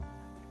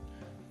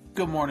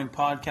Good Morning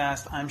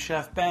Podcast. I'm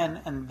Chef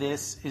Ben, and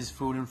this is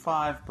Food in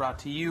 5, brought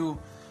to you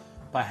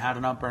by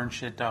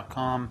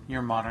HowToNotBurnShit.com,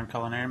 your modern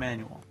culinary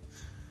manual.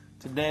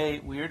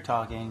 Today, we are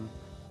talking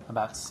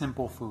about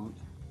simple food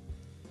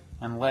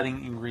and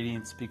letting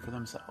ingredients speak for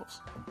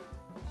themselves.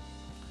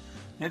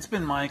 It's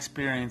been my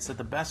experience that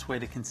the best way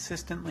to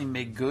consistently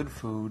make good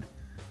food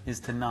is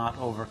to not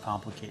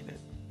overcomplicate it.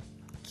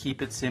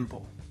 Keep it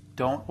simple.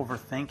 Don't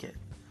overthink it.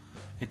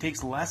 It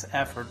takes less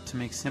effort to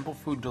make simple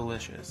food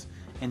delicious,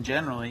 and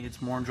generally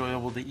it's more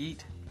enjoyable to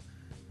eat.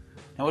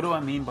 Now, what do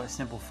I mean by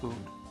simple food?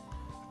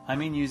 I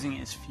mean using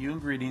as few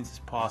ingredients as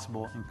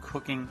possible and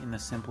cooking in the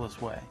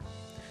simplest way.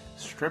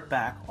 Strip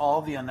back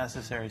all the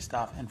unnecessary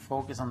stuff and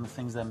focus on the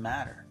things that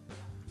matter.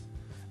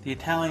 The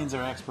Italians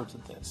are experts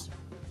at this.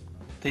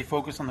 They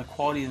focus on the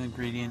quality of the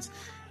ingredients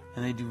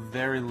and they do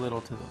very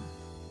little to them.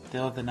 They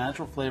let the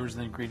natural flavors of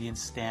the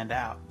ingredients stand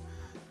out.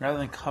 Rather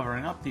than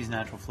covering up these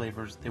natural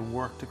flavors, they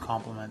work to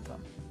complement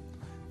them.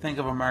 Think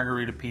of a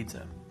margherita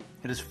pizza.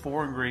 It has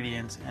 4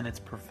 ingredients and it's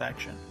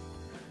perfection.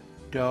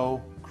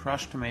 Dough,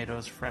 crushed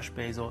tomatoes, fresh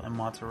basil, and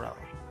mozzarella.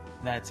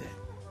 That's it.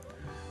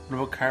 What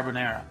about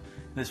carbonara?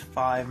 It has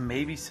 5,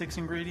 maybe 6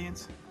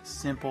 ingredients.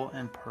 Simple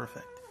and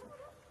perfect.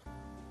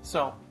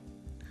 So,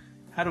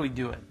 how do we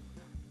do it?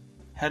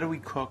 How do we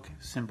cook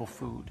simple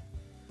food?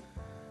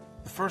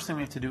 The first thing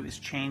we have to do is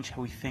change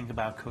how we think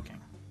about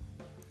cooking.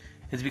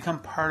 It's become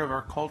part of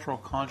our cultural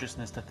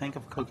consciousness to think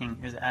of cooking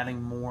as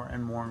adding more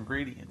and more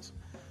ingredients.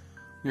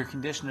 We are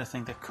conditioned to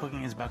think that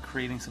cooking is about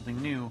creating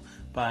something new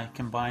by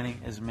combining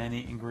as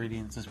many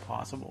ingredients as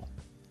possible.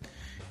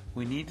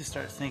 We need to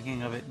start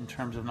thinking of it in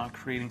terms of not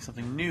creating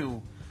something new,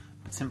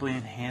 but simply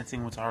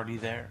enhancing what's already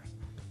there.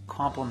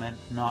 Complement,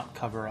 not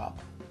cover up.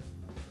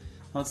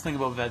 Now let's think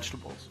about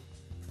vegetables.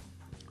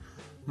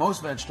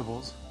 Most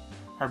vegetables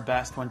are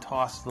best when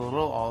tossed with a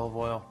little olive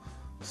oil,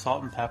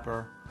 salt and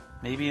pepper,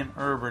 maybe an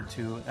herb or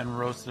two, and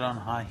roasted on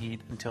high heat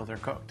until they're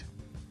cooked.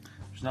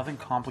 There's nothing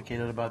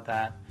complicated about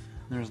that,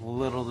 and there's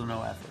little to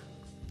no effort.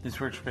 This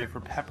works great for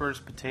peppers,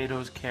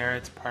 potatoes,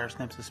 carrots,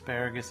 parsnips,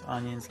 asparagus,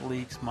 onions,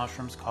 leeks,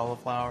 mushrooms,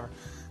 cauliflower,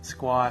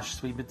 squash,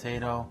 sweet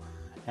potato,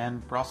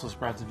 and Brussels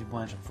sprouts if you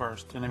blanch them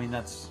first. And I mean,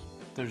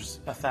 there's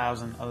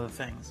 1,000 other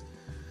things.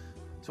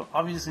 So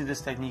obviously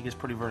this technique is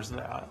pretty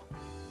versatile.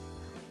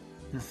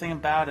 And the thing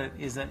about it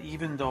is that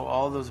even though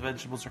all those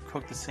vegetables are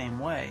cooked the same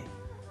way,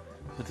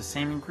 with the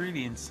same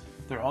ingredients,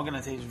 they're all going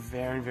to taste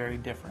very, very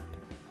different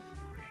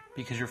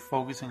because you're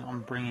focusing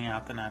on bringing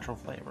out the natural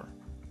flavor.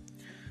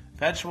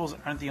 Vegetables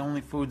aren't the only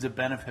foods that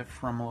benefit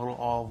from a little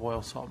olive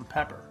oil, salt, and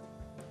pepper.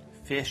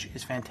 Fish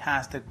is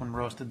fantastic when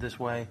roasted this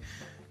way,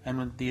 and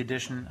with the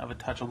addition of a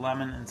touch of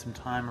lemon and some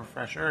thyme or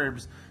fresh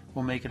herbs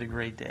will make it a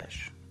great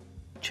dish.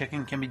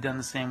 Chicken can be done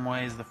the same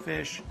way as the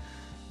fish,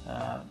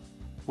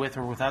 with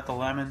or without the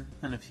lemon,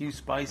 and a few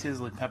spices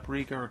like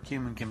paprika or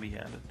cumin can be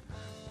added.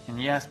 And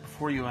yes,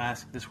 before you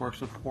ask, this works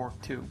with pork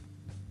too.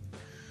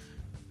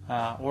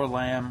 Or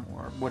lamb,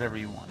 or whatever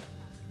you want.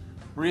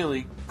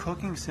 Really,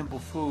 cooking simple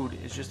food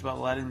is just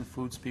about letting the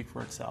food speak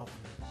for itself.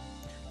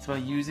 It's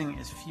about using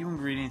as few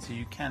ingredients as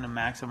you can to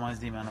maximize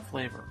the amount of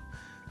flavor.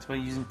 It's about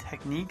using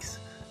techniques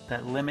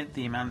that limit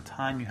the amount of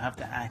time you have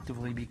to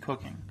actively be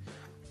cooking.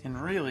 And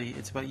really,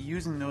 it's about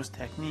using those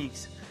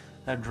techniques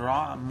that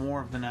draw more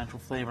of the natural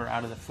flavor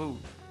out of the food.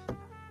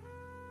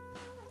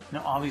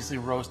 Now, obviously,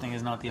 roasting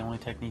is not the only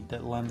technique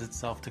that lends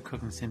itself to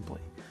cooking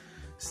simply.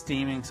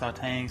 Steaming,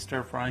 sautéing,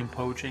 stir-frying,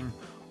 poaching,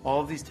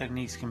 all of these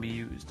techniques can be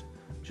used.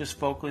 Just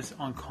focus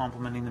on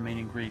complementing the main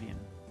ingredient.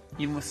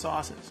 Even with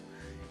sauces.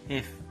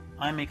 If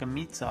I make a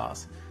meat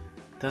sauce,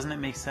 doesn't it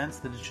make sense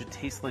that it should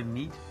taste like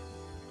meat?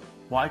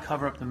 Why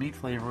cover up the meat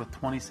flavor with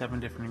 27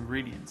 different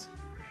ingredients?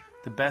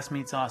 The best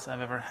meat sauce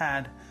I've ever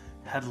had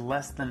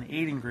less than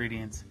 8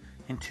 ingredients,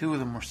 and 2 of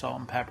them were salt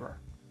and pepper.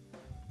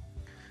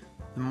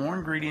 The more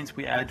ingredients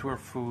we add to our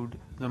food,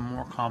 the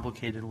more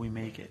complicated we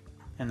make it,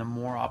 and the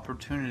more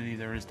opportunity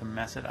there is to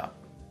mess it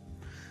up.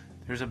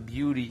 There's a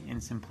beauty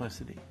in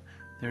simplicity.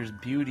 There's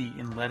beauty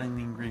in letting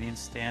the ingredients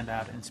stand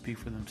out and speak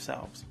for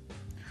themselves.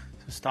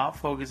 So stop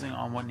focusing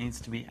on what needs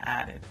to be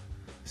added.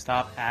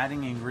 Stop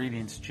adding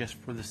ingredients just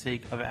for the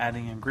sake of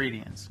adding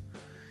ingredients.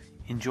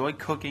 Enjoy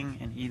cooking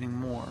and eating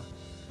more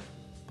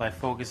by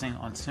focusing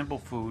on simple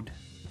food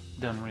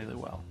done really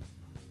well.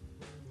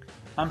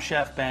 I'm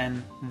Chef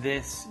Ben.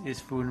 This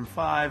is Food in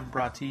 5,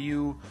 brought to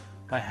you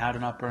by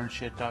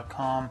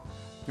HowToNotBurnShit.com,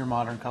 your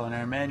modern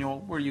culinary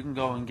manual, where you can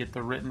go and get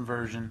the written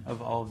version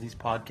of all of these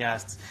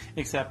podcasts,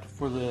 except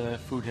for the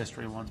food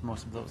history ones.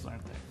 Most of those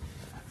aren't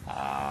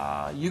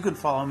there. You can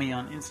follow me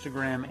on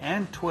Instagram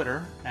and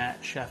Twitter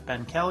at Chef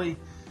Ben Kelly.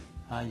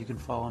 You can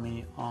follow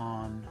me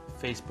on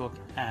Facebook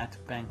at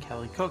Ben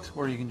Kelly Cooks,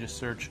 or you can just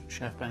search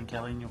Chef Ben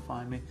Kelly and you'll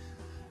find me.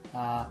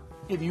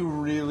 If you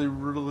really,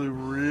 really,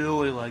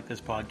 really like this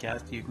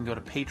podcast, you can go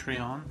to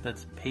Patreon.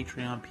 That's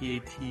Patreon,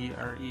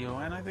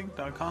 Patreon, I think,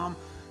 .com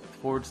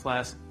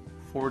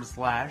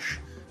 //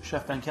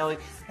 Chef Ben Kelly,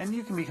 and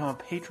you can become a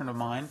patron of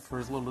mine for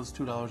as little as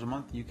 $2 a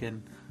month. You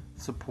can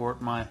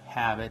support my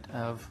habit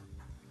of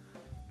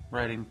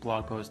writing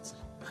blog posts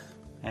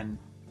and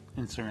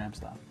Instagram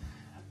stuff.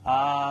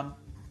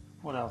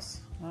 What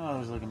else? Oh,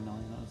 there's like a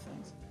million other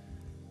things.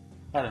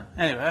 I don't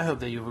know. Anyway, I hope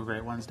that you have a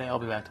great Wednesday. I'll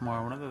be back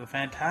tomorrow with another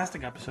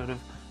fantastic episode of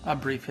A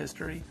Brief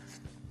History.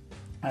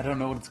 I don't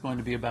know what it's going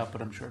to be about,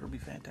 but I'm sure it'll be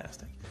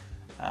fantastic.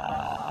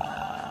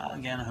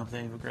 Again, I hope that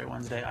you have a great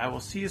Wednesday. I will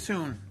see you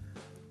soon.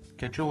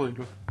 Catch you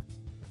later.